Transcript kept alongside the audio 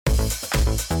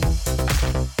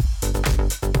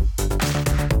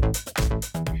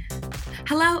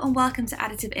and welcome to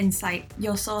Additive Insight,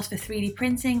 your source for 3D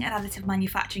printing and additive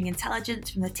manufacturing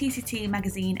intelligence from the TCT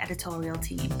Magazine editorial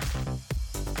team.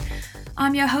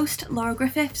 I'm your host, Laura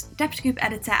Griffiths, Deputy Group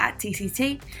Editor at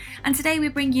TCT, and today we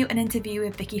bring you an interview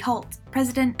with Vicky Holt,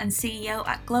 President and CEO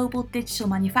at global digital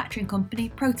manufacturing company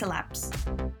Protolabs.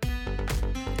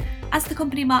 As the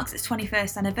company marks its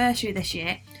 21st anniversary this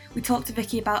year, we talked to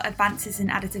Vicky about advances in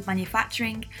additive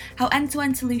manufacturing, how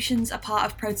end-to-end solutions are part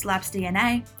of Protolabs'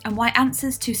 DNA, and why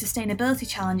answers to sustainability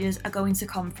challenges are going to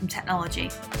come from technology.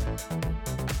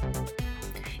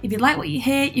 If you like what you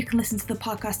hear, you can listen to the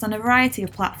podcast on a variety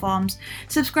of platforms,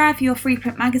 subscribe for your free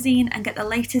print magazine, and get the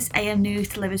latest AM news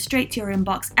delivered straight to your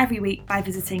inbox every week by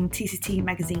visiting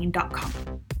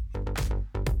tctmagazine.com.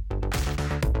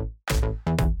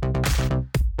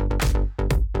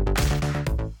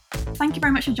 Thank you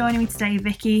very much for joining me today,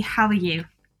 Vicky. How are you?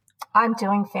 I'm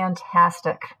doing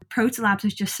fantastic. Protolabs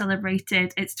has just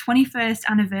celebrated its 21st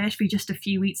anniversary just a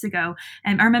few weeks ago.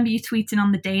 I remember you tweeting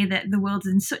on the day that the world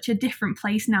is in such a different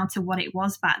place now to what it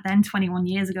was back then, 21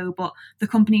 years ago, but the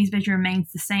company's vision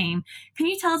remains the same. Can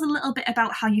you tell us a little bit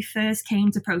about how you first came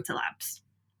to Protolabs?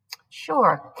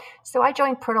 Sure. So I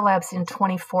joined Protolabs in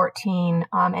 2014,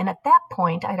 and at that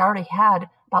point, I'd already had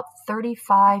about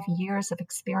 35 years of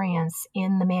experience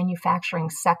in the manufacturing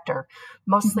sector,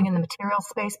 mostly in the material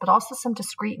space, but also some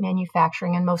discrete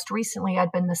manufacturing. And most recently,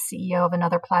 I'd been the CEO of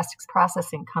another plastics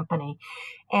processing company.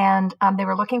 And they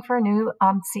were looking for a new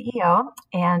CEO,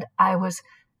 and I was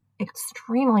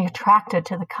extremely attracted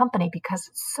to the company because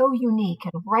it's so unique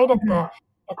and right at the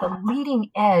leading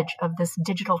edge of this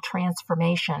digital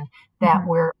transformation that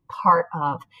we're part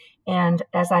of. And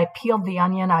as I peeled the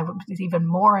onion, I was even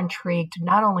more intrigued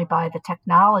not only by the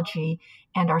technology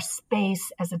and our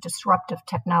space as a disruptive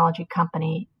technology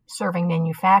company serving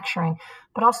manufacturing,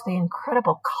 but also the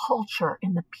incredible culture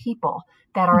and the people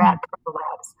that are at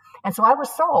Protolabs. And so I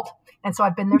was sold. And so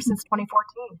I've been there since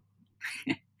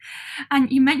 2014.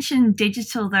 And you mentioned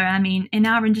digital there. I mean, in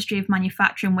our industry of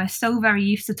manufacturing, we're so very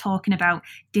used to talking about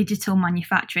digital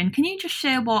manufacturing. Can you just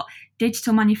share what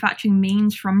digital manufacturing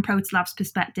means from Protolabs'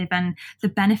 perspective and the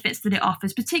benefits that it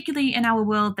offers, particularly in our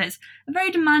world that's a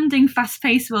very demanding,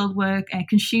 fast-paced world where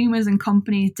consumers and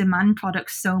companies demand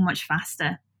products so much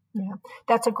faster? Yeah,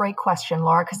 that's a great question,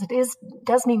 Laura, because it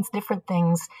does mean different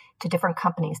things to different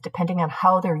companies depending on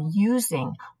how they're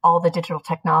using all the digital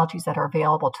technologies that are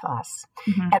available to us.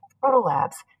 At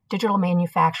Protolabs, digital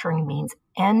manufacturing means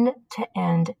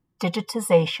end-to-end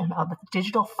digitization of the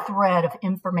digital thread of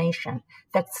information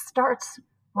that starts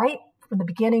right from the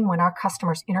beginning when our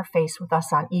customers interface with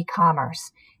us on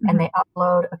e-commerce and they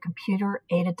upload a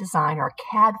computer-aided design or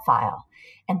a CAD file.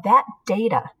 And that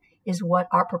data is what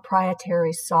our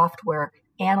proprietary software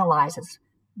analyzes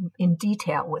in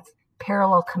detail with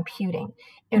parallel computing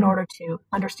in order to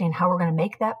understand how we're going to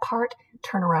make that part,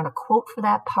 turn around a quote for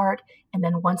that part, and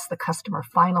then once the customer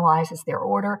finalizes their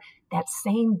order, that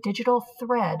same digital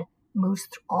thread moves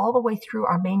all the way through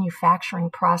our manufacturing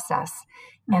process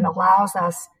and allows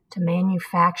us to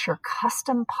manufacture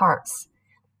custom parts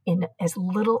in as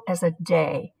little as a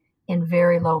day in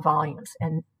very low volumes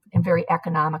and very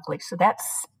economically. So that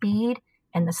speed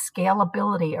and the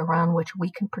scalability around which we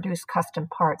can produce custom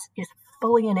parts is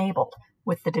fully enabled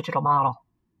with the digital model.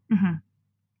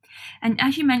 And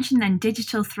as you mentioned then,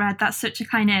 digital thread, that's such a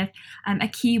kind of a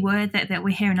key word that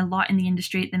we're hearing a lot in the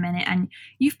industry at the minute. And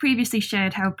you've previously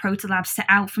shared how Protolabs set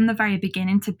out from the very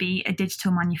beginning to be a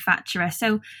digital manufacturer.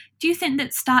 So do you think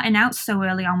that starting out so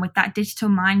early on with that digital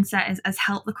mindset has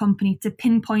helped the company to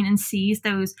pinpoint and seize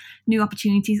those new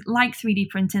opportunities like 3D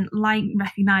printing, like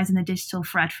recognizing the digital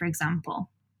thread, for example?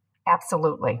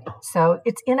 Absolutely. So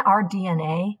it's in our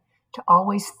DNA to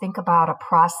always think about a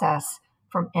process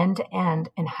from end to end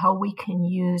and how we can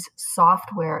use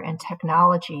software and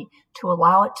technology to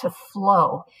allow it to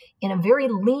flow in a very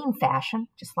lean fashion,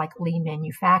 just like lean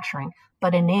manufacturing,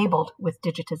 but enabled with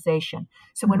digitization.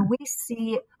 So when we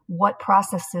see what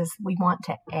processes we want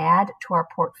to add to our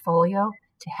portfolio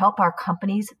to help our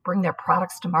companies bring their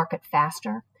products to market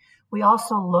faster, we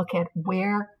also look at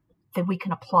where that we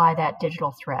can apply that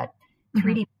digital thread.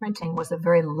 3D printing was a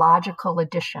very logical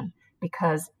addition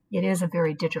because it is a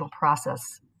very digital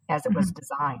process as it was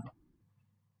designed.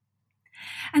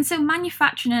 And so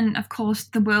manufacturing, and of course,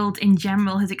 the world in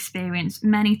general has experienced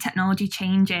many technology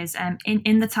changes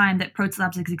in the time that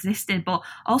Protolabs has existed, but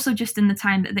also just in the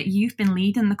time that you've been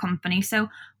leading the company. So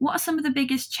what are some of the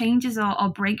biggest changes or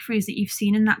breakthroughs that you've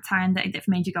seen in that time that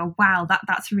made you go, wow,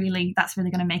 that's really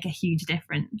going to make a huge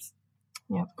difference?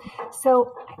 Yeah.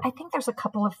 So I think there's a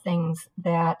couple of things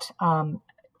that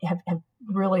have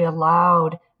really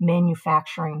allowed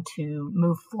manufacturing to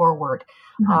move forward.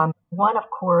 One, of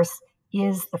course,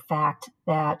 is the fact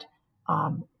that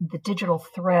the digital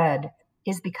thread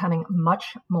is becoming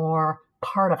much more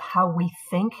part of how we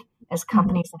think as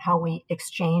companies and how we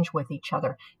exchange with each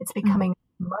other. It's becoming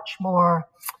much more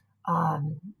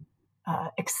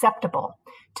acceptable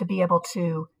to be able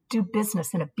to do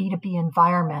business in a B2B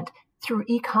environment through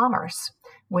e-commerce,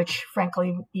 which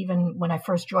frankly, even when I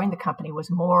first joined the company,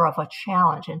 was more of a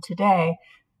challenge. And today,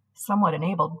 somewhat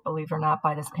enabled, believe it or not,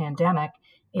 by this pandemic,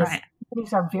 is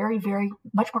companies are very, very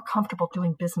much more comfortable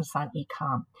doing business on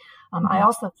e-com. I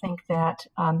also think that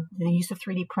the use of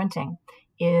 3D printing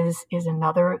is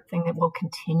another thing that will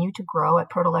continue to grow. At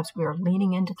Protolabs, we are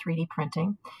leaning into 3D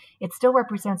printing. It still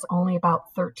represents only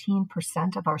about 13%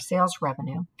 of our sales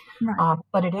revenue,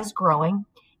 but it is growing,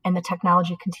 and the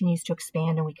technology continues to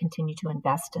expand, and we continue to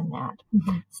invest in that.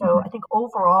 So I think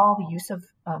overall, the use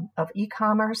of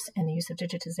e-commerce and the use of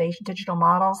digitization, digital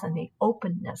models, and the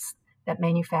openness that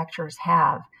manufacturers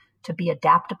have to be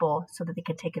adaptable so that they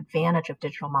can take advantage of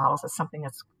digital models is something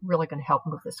that's really going to help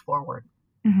move this forward.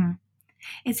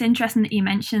 It's interesting that you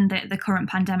mentioned the current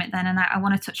pandemic then, and I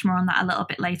want to touch more on that a little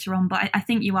bit later on, but I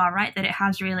think you are right that it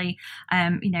has really,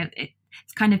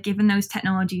 it's kind of given those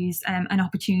technologies an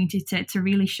opportunity to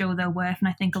really show their worth, and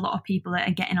I think a lot of people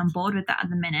are getting on board with that at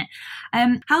the minute.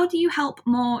 How do you help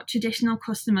more traditional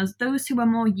customers, those who are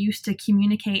more used to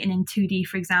communicating in 2D,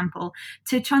 for example,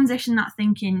 to transition that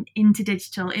thinking into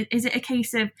digital? Is it a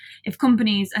case of if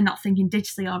companies are not thinking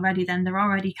digitally already, then they're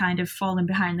already kind of falling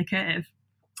behind the curve?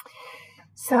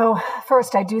 So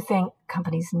first, I do think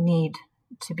companies need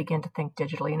to begin to think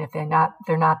digitally, and if they're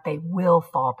not, they will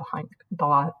fall behind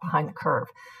the curve.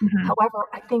 However,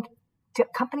 I think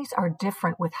companies are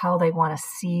different with how they want to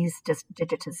seize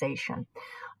digitization.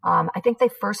 I think they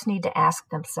first need to ask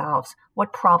themselves,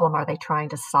 what problem are they trying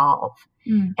to solve?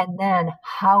 And then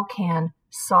how can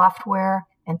software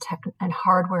and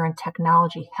hardware and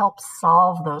technology help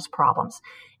solve those problems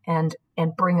and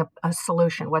bring a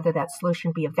solution, whether that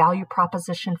solution be a value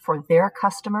proposition for their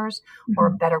customers or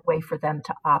a better way for them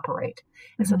to operate.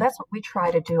 And so that's what we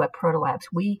try to do at Protolabs.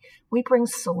 We bring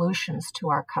solutions to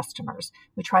our customers.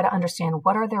 We try to understand,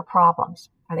 what are their problems?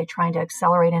 Are they trying to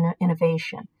accelerate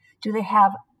innovation? Do they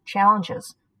have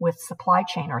challenges with supply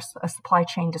chain or a supply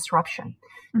chain disruption?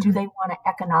 Do they want to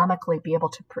economically be able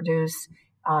to produce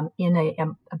in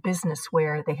a business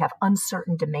where they have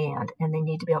uncertain demand and they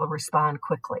need to be able to respond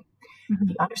quickly? If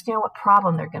you understand what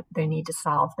problem they need to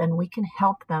solve, then we can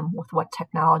help them with what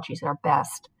technologies are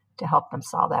best to help them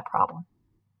solve that problem.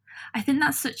 I think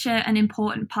that's such an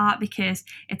important part, because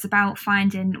it's about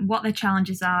finding what the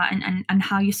challenges are and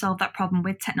how you solve that problem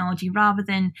with technology, rather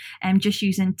than just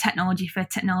using technology for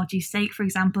technology's sake, for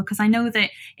example. Because I know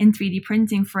that in 3D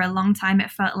printing for a long time,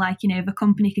 it felt like, if a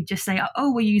company could just say,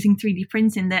 oh, we're using 3D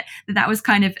printing, that was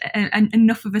kind of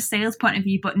enough of a sales point of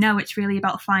view. But no, it's really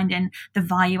about finding the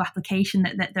value application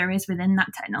that there is within that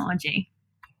technology.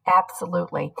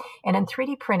 Absolutely. And in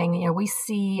 3D printing, we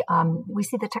see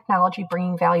the technology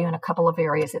bringing value in a couple of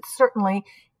areas. It certainly,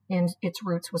 in its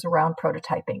roots, was around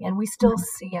prototyping. And we still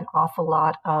see an awful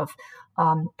lot of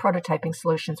prototyping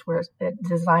solutions where a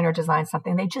designer designs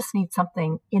something. They just need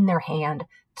something in their hand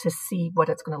to see what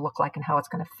it's going to look like and how it's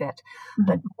going to fit.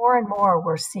 But more and more,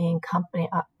 we're seeing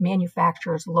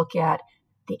manufacturers look at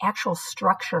the actual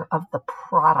structure of the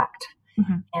product.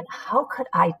 And how could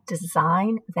I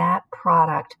design that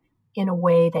product in a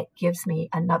way that gives me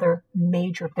another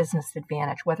major business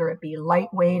advantage, whether it be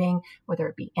lightweighting, whether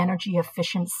it be energy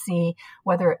efficiency,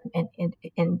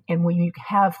 and when you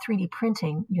have 3D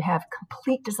printing, you have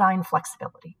complete design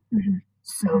flexibility.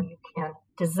 So you can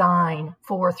design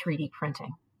for 3D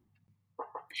printing.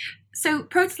 So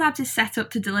Protolabs is set up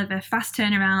to deliver fast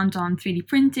turnaround on 3D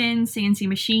printing, CNC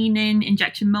machining,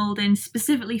 injection molding,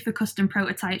 specifically for custom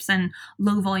prototypes and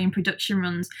low volume production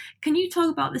runs. Can you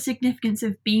talk about the significance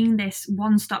of being this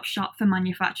one-stop shop for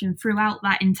manufacturing throughout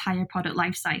that entire product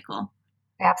lifecycle?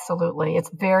 Absolutely. It's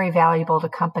very valuable to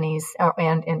companies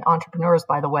and entrepreneurs,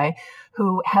 by the way,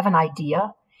 who have an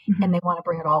idea and they want to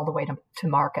bring it all the way to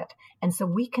market. And so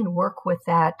we can work with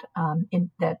that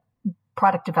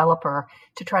product developer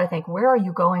to try to think, where are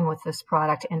you going with this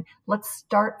product? And let's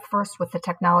start first with the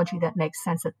technology that makes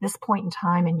sense at this point in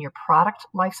time in your product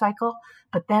lifecycle.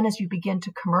 But then as you begin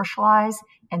to commercialize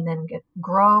and then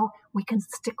grow, we can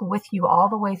stick with you all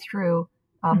the way through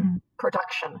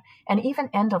production and even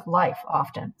end of life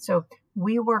often. So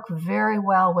we work very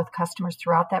well with customers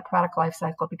throughout that product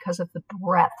lifecycle because of the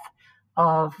breadth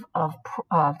of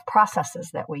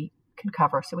processes that we can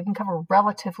cover. So we can cover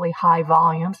relatively high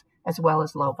volumes as well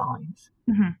as low volumes.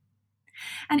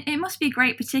 And it must be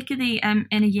great, particularly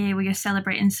in a year where you're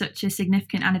celebrating such a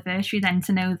significant anniversary, then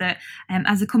to know that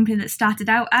as a company that started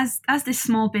out as this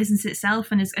small business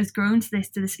itself and has grown to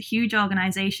this huge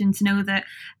organization, to know that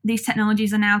these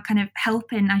technologies are now kind of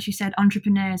helping, as you said,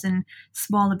 entrepreneurs and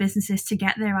smaller businesses to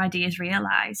get their ideas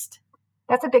realized.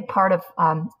 That's a big part of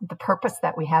the purpose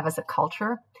that we have as a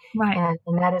culture. Right.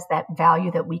 And that is that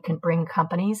value that we can bring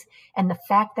companies. And the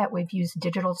fact that we've used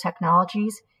digital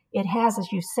technologies, it has,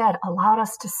 as you said, allowed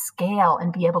us to scale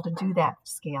and be able to do that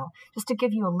scale. Just to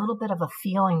give you a little bit of a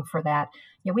feeling for that,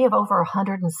 we have over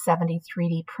 170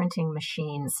 3D printing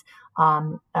machines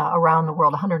around the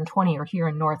world. 120 are here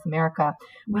in North America.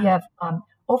 Wow. We have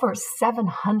over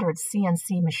 700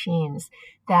 CNC machines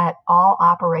that all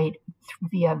operate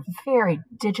via very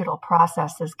digital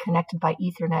processes connected by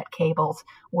Ethernet cables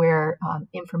where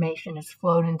information is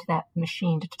flowed into that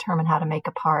machine to determine how to make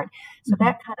a part. So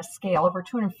that kind of scale, over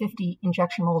 250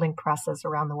 injection molding presses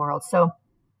around the world. So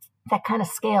that kind of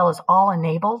scale is all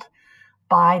enabled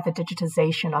by the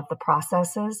digitization of the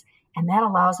processes, and that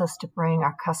allows us to bring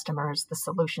our customers the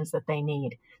solutions that they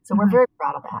need. So we're very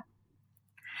proud of that.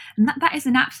 And that is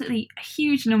an absolutely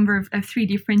huge number of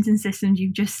 3D printing systems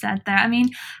you've just said there. I mean,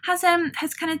 has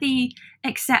kind of the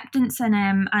acceptance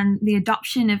and the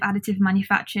adoption of additive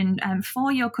manufacturing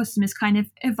for your customers kind of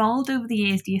evolved over the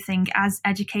years, do you think, as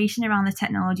education around the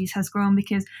technologies has grown?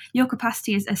 Because your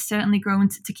capacity has certainly grown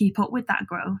to keep up with that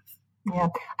growth. Yeah,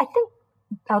 I think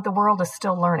the world is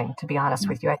still learning, to be honest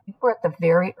with you. I think we're at the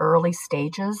very early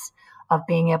stages of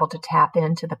being able to tap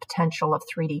into the potential of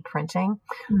 3D printing.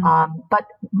 But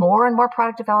more and more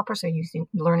product developers are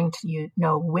learning to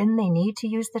know when they need to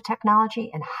use the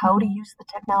technology and how to use the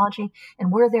technology,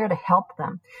 and we're there to help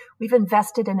them. We've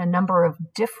invested in a number of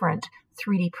different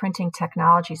 3D printing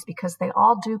technologies because they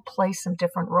all do play some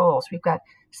different roles. We've got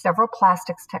several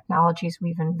plastics technologies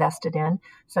we've invested in,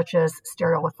 such as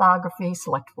stereolithography,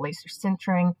 selective laser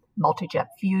sintering, multi-jet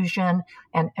fusion,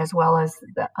 and as well as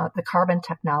the carbon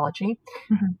technology.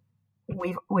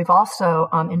 We've also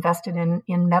invested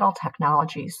in metal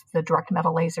technologies, the direct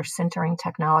metal laser sintering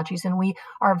technologies, and we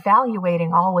are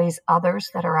evaluating always others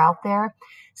that are out there.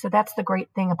 So that's the great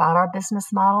thing about our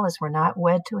business model is we're not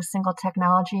wed to a single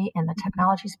technology, and the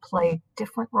technologies play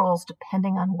different roles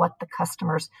depending on what the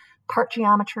customer's part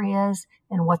geometry is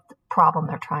and what the problem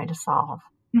they're trying to solve.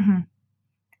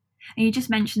 And you just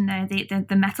mentioned there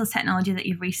the metal technology that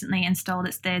you've recently installed.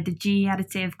 It's the GE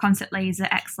Additive Concept Laser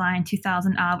X-Line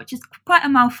 2000R, which is quite a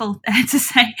mouthful to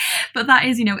say, but that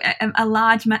is, a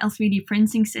large metal 3D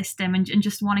printing system and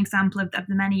just one example of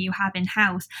the many you have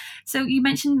in-house. So you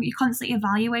mentioned you're constantly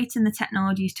evaluating the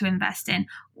technologies to invest in.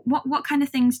 What kind of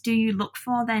things do you look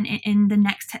for then in the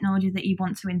next technology that you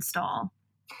want to install?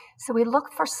 So we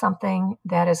look for something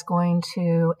that is going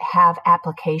to have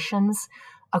applications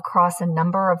across a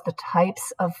number of the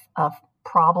types of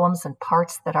problems and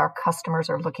parts that our customers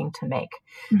are looking to make.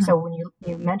 So when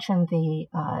you mentioned the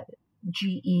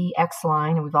GE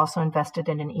X-Line, and we've also invested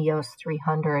in an EOS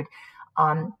 300,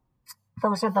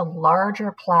 those are the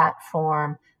larger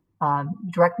platform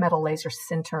direct metal laser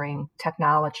sintering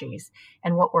technologies.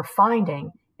 And what we're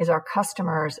finding is our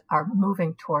customers are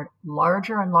moving toward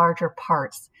larger and larger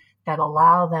parts that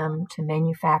allow them to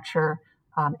manufacture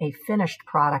a finished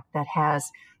product that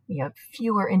has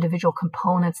fewer individual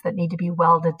components that need to be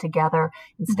welded together.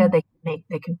 Instead,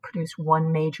 they can produce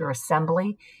one major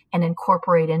assembly and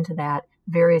incorporate into that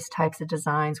various types of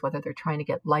designs, whether they're trying to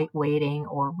get lightweighting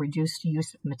or reduced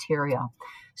use of material.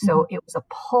 So it was a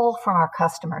pull from our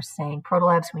customers saying,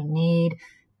 Protolabs, we need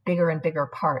bigger and bigger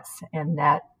parts. And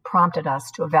that prompted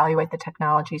us to evaluate the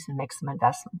technologies and make some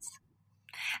investments.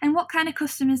 And what kind of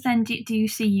customers then do you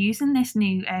see using this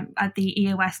new the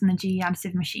EOS and the GE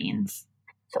Additive machines?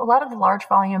 So a lot of the large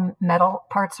volume metal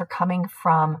parts are coming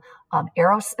from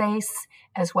aerospace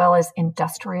as well as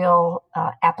industrial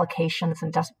applications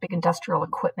and big industrial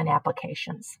equipment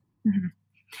applications.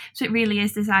 So it really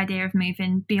is this idea of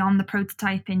moving beyond the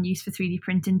prototyping use for 3D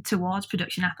printing towards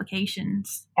production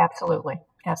applications. Absolutely.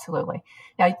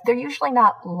 Now, they're usually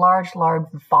not large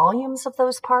volumes of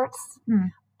those parts,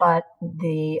 but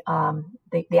the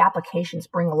applications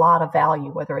bring a lot of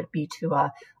value, whether it be to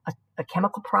a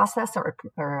chemical process or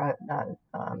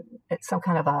some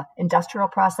kind of a industrial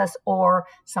process or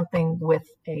something with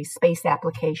a space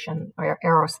application or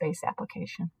aerospace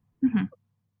application.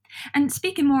 And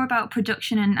speaking more about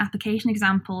production and application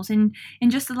examples, in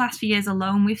just the last few years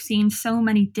alone, we've seen so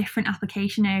many different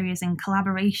application areas and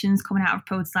collaborations coming out of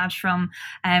Protos Labs, from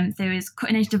there is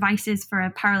cutting edge devices for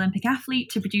a Paralympic athlete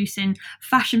to producing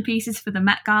fashion pieces for the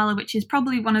Met Gala, which is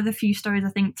probably one of the few stories I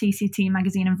think TCT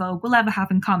Magazine and Vogue will ever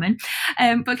have in common.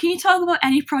 But can you talk about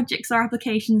any projects or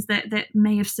applications that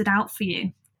may have stood out for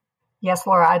you? Yes,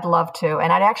 Laura, I'd love to.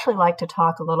 And I'd actually like to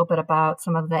talk a little bit about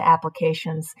some of the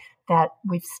applications that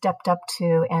we've stepped up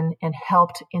to and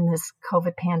helped in this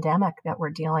COVID pandemic that we're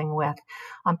dealing with.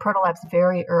 Protos Labs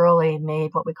very early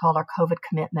made what we called our COVID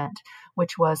commitment,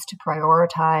 which was to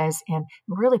prioritize and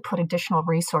really put additional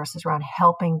resources around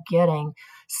helping getting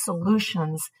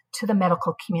solutions to the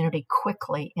medical community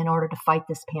quickly in order to fight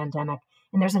this pandemic.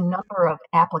 And there's a number of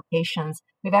applications.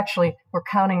 We're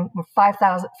counting 5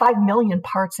 million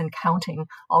parts and counting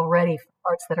already,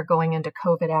 parts that are going into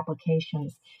COVID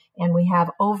applications. And we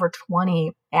have over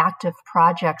 20 active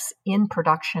projects in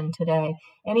production today,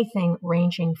 anything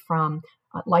ranging from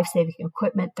life-saving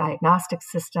equipment, diagnostic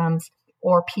systems,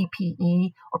 or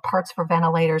PPE, or parts for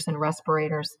ventilators and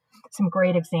respirators. Some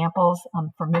great examples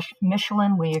for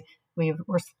Michelin. We've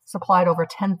supplied over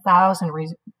 10,000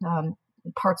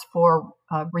 parts for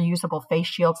reusable face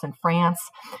shields in France.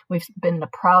 We've been a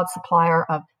proud supplier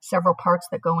of several parts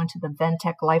that go into the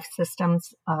Ventec Life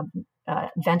Systems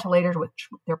ventilators, which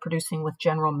they're producing with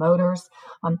General Motors.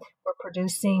 We're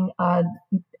producing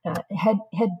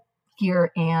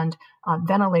headgear and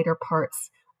ventilator parts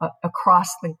across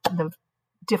the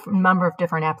different number of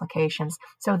different applications.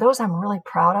 So those I'm really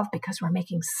proud of because we're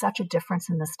making such a difference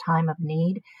in this time of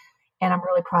need. And I'm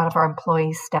really proud of our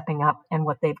employees stepping up and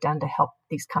what they've done to help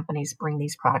these companies bring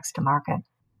these products to market.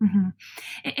 Mm-hmm.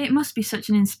 It must be such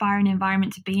an inspiring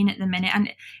environment to be in at the minute, and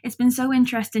it's been so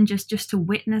interesting just to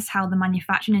witness how the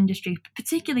manufacturing industry,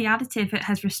 particularly additive,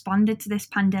 has responded to this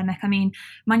pandemic. I mean,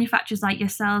 manufacturers like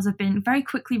yourselves have been very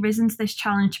quickly risen to this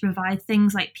challenge to provide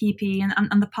things like PPE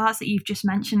and the parts that you've just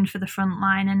mentioned for the front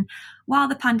line. And while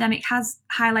the pandemic has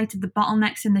highlighted the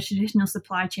bottlenecks in the traditional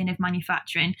supply chain of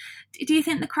manufacturing, do you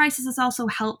think the crisis has also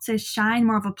helped to shine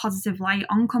more of a positive light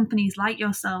on companies like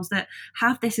yourselves that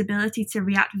have this ability to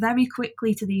react very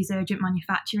quickly to these urgent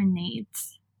manufacturing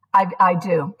needs? I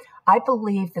do. I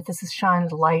believe that this has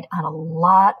shined light on a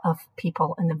lot of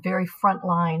people in the very front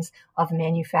lines of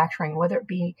manufacturing, whether it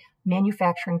be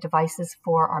manufacturing devices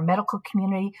for our medical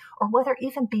community or whether it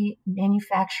even be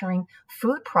manufacturing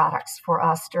food products for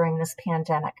us during this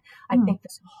pandemic. I think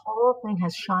this whole thing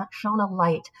has shown a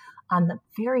light on the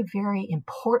very, very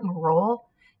important role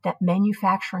that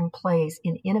manufacturing plays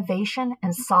in innovation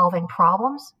and solving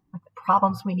problems, like the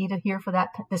problems we needed here for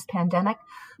this pandemic,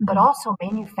 but also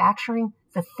manufacturing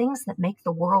the things that make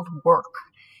the world work.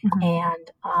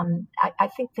 And I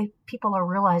think that people are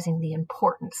realizing the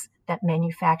importance that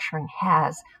manufacturing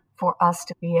has for us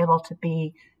to be able to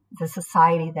be the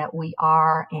society that we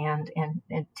are, and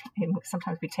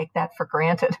sometimes we take that for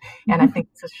granted. And I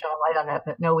think this has shown a light on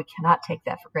that no, we cannot take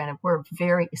that for granted. We're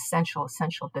very essential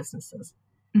businesses.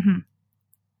 Mm-hmm.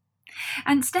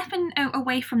 And stepping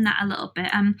away from that a little bit,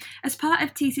 as part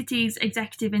of TCT's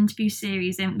executive interview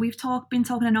series, we've been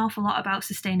talking an awful lot about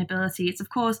sustainability. It's, of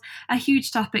course, a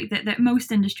huge topic that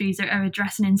most industries are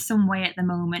addressing in some way at the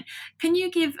moment. Can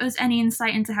you give us any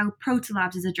insight into how Protos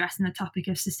Labs is addressing the topic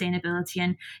of sustainability?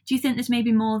 And do you think there's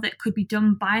maybe more that could be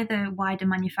done by the wider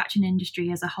manufacturing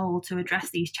industry as a whole to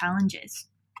address these challenges?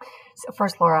 So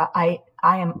first, Laura, I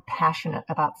am passionate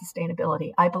about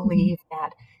sustainability. I believe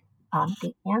that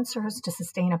the answers to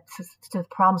the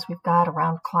problems we've got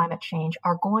around climate change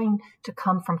are going to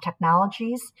come from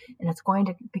technologies, and it's going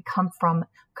to come from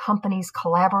companies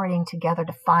collaborating together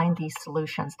to find these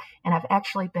solutions. And I've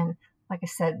actually been, like I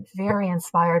said, very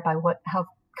inspired by how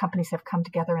companies have come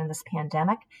together in this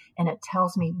pandemic, and it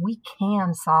tells me we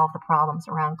can solve the problems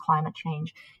around climate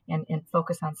change and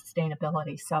focus on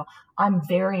sustainability. So I'm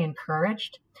very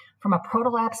encouraged. From a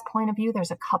Protos Labs point of view,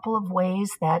 there's a couple of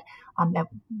ways that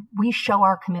we show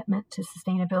our commitment to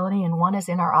sustainability, and one is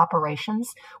in our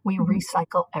operations. We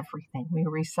recycle everything. We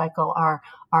recycle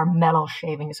our metal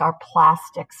shavings, our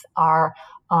plastics, our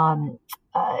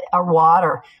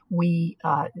water. We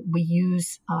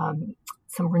use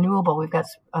some renewable. We've got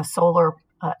a solar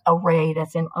array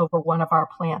that's in over one of our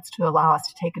plants to allow us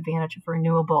to take advantage of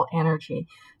renewable energy.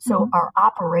 So our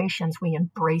operations, we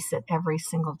embrace it every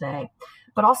single day.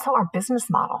 But also our business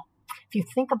model. If you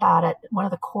think about it, one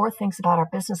of the core things about our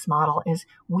business model is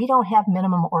we don't have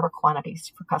minimum order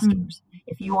quantities for customers.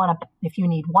 If you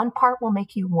need one part, we'll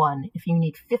make you one. If you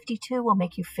need 52, we'll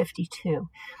make you 52.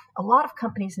 A lot of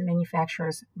companies and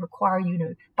manufacturers require you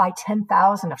to buy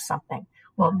 10,000 of something.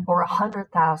 Well, or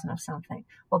 100,000 of something.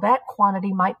 Well, that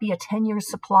quantity might be a 10-year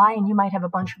supply, and you might have a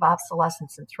bunch of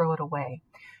obsolescence and throw it away.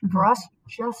 For us,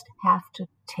 you just have to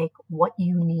take what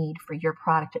you need for your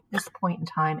product at this point in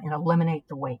time and eliminate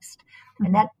the waste.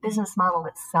 And that business model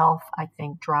itself, I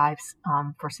think, drives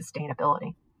for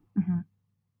sustainability.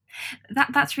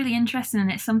 That's really interesting,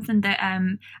 and it's something that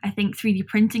I think 3D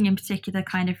printing in particular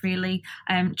kind of really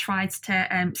tries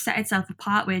to set itself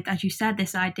apart with, as you said,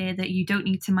 this idea that you don't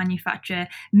need to manufacture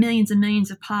millions and millions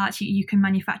of parts. You can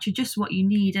manufacture just what you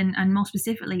need, and more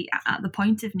specifically at the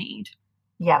point of need.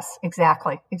 Yes,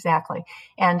 exactly.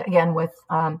 And again, with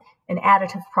an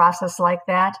additive process like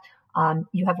that,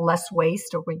 you have less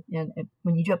waste. Or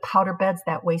when you do have powder beds,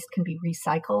 that waste can be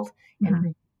recycled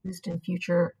and used in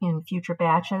future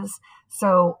batches.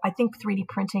 So I think 3D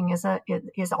printing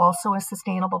is also a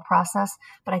sustainable process,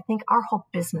 but I think our whole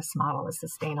business model is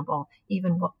sustainable,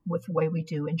 even with the way we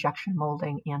do injection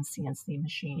molding and CNC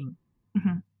machining.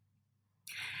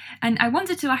 And I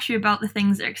wanted to ask you about the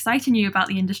things that are exciting you about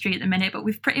the industry at the minute, but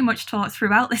we've pretty much talked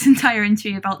throughout this entire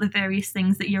interview about the various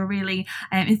things that you're really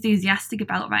enthusiastic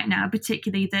about right now,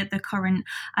 particularly the current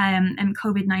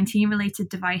COVID-19 related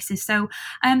devices. So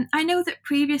I know that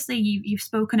previously you've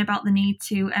spoken about the need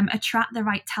to attract the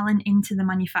right talent into the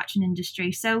manufacturing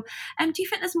industry. So do you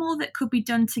think there's more that could be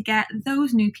done to get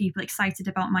those new people excited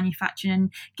about manufacturing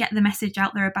and get the message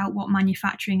out there about what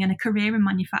manufacturing and a career in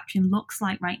manufacturing looks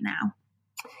like right now?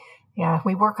 Yeah,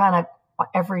 we work on it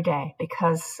every day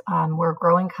because we're a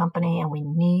growing company and we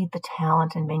need the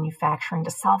talent in manufacturing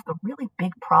to solve the really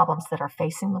big problems that are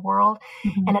facing the world.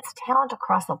 And it's talent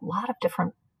across a lot of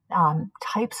different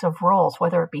types of roles,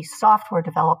 whether it be software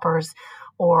developers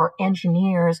or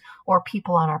engineers or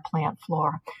people on our plant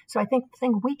floor. So I think the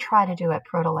thing we try to do at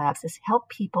Proto Labs is help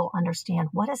people understand,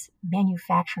 what does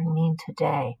manufacturing mean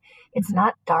today? It's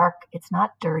not dark, it's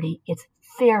not dirty, it's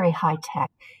very high tech,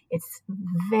 it's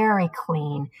very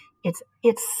clean, it's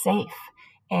safe.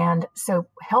 And so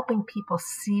helping people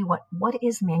see what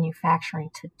is manufacturing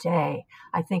today,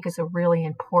 I think, is a really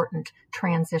important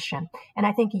transition. And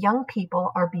I think young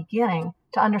people are beginning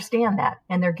to understand that,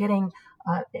 and they're getting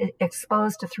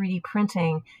exposed to 3D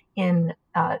printing in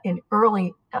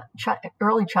early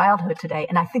childhood today.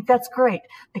 And I think that's great,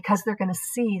 because they're going to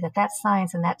see that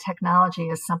science and that technology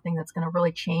is something that's going to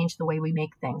really change the way we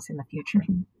make things in the future.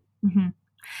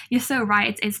 You're so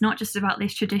right. It's not just about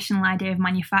this traditional idea of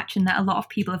manufacturing that a lot of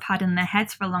people have had in their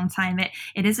heads for a long time.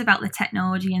 It is about the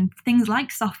technology and things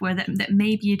like software that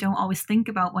maybe you don't always think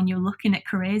about when you're looking at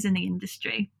careers in the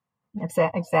industry.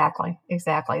 Exactly.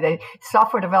 The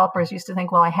software developers used to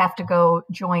think, well, I have to go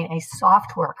join a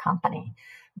software company.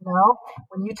 No,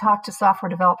 when you talk to software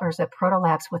developers at Proto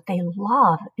Labs, what they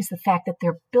love is the fact that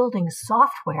they're building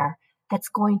software that's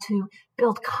going to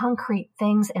build concrete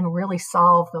things and really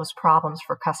solve those problems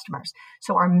for customers.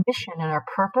 So our mission and our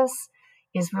purpose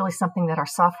is really something that our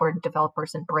software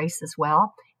developers embrace as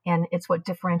well. And it's what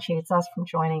differentiates us from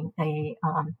joining a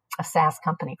SaaS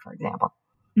company, for example.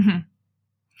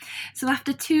 So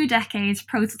after 2 decades,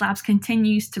 Proto Labs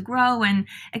continues to grow and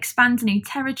expand to new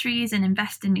territories and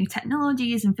invest in new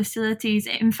technologies and facilities.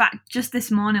 In fact, just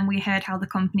this morning, we heard how the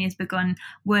company has begun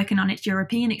working on its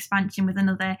European expansion with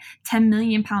another £10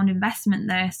 million investment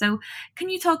there. So can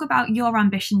you talk about your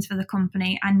ambitions for the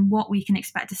company and what we can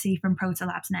expect to see from Proto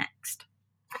Labs next?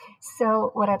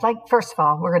 So what I'd like, first of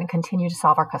all, we're going to continue to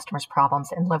solve our customers'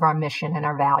 problems and live our mission and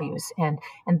our values. And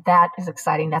that is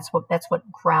exciting. That's what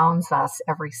grounds us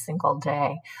every single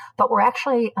day. But we're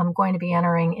actually going to be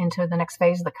entering into the next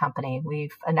phase of the company.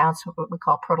 We've announced what we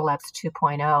call Proto Labs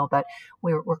 2.0, but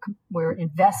we're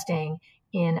investing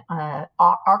in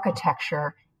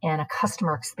architecture and a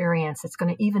customer experience that's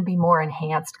going to even be more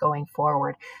enhanced going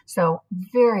forward. So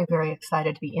very, very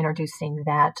excited to be introducing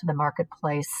that to the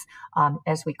marketplace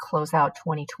as we close out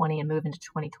 2020 and move into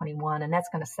 2021. And that's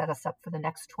going to set us up for the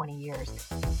next 20 years.